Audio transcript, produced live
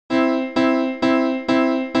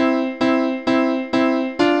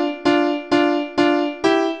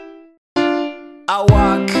I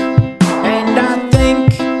walk and I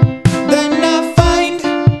think, then I find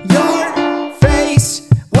your face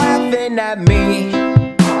laughing at me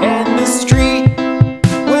in the street.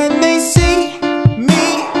 When they see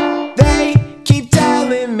me, they keep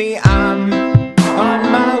telling me I'm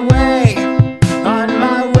on my way, on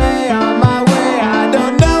my way, on my way. I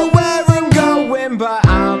don't know where I'm going, but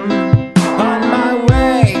I'm on my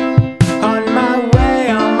way, on my way,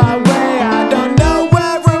 on my way. I don't know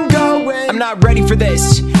where I'm going. I'm not ready for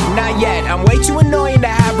this, not yet. I'm way too annoying to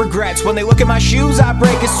have regrets. When they look at my shoes, I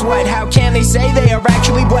break a sweat. How can they say they are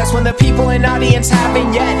actually blessed when the people in audience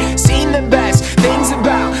haven't yet seen the best things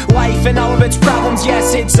about life and all of its problems?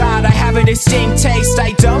 Yes, it's odd, I have a distinct taste.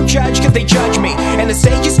 I don't judge cause they judge me, and the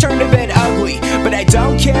stage has turned a bit ugly, but I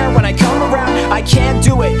don't care. When I come around, I can't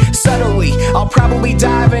do it subtly. I'll probably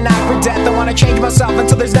dive in awkward death. I wanna change myself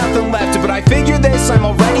until there's nothing left, but I figure this, I'm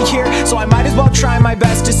already here, so I might as well try my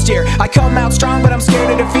best to steer. I come out strong, but I'm scared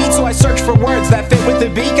of defeat, so I search for words that fit with the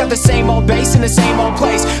beat. Got the same old bass in the same old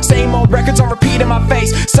place, same old records on repeat in my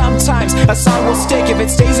face. Sometimes a song will stick, if it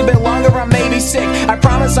stays a bit longer I may be sick. I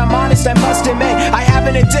promise I'm honest, I must admit, I have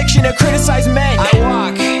an addiction to criticize men. I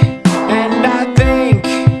walk and I think,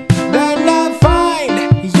 then I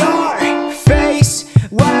find your face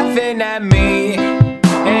laughing at me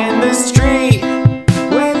in the street.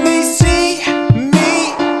 When they see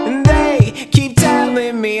me, they keep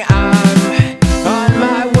telling me I'm on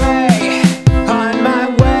my way, on my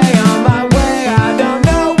way, on my way. I don't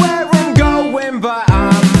know where I'm going, but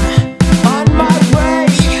I'm on my way,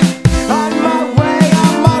 on my way,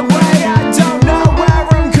 on my way. I don't know where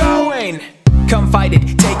I'm going. Come fight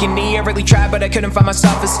it, take a knee. I really tried, but I couldn't find my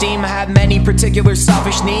self-esteem. I have many particular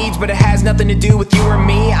selfish needs, but it has nothing to do with you or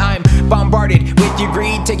me. I'm bombarded with your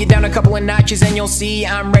greed. Take it down a couple of notches and you'll see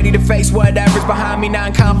I'm ready to face whatever's behind me.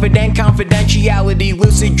 Non-confident, confidentiality,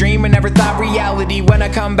 lucid dream, I never thought reality. When I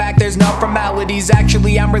come back, there's no formalities.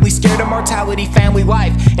 Actually, I'm really scared of mortality, family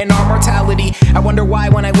life, and our mortality. I wonder why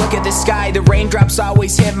when I look at the sky, the raindrops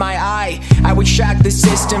always hit my eye. I would shock the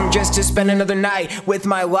system just to spend another night with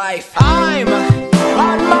my life. I'm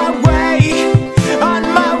on my way, on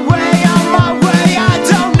my way, on my way. I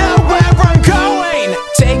don't know where I'm going.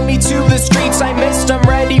 Take me to the streets I missed. I'm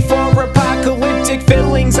ready for apocalyptic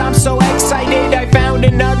feelings. I'm so excited, I found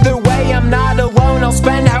another way. I'm not alone, I'll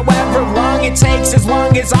spend however long it takes, as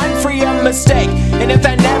long as I'm free of mistake. And if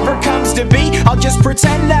that never comes to be, I'll just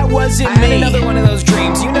pretend that wasn't me. I had another one of those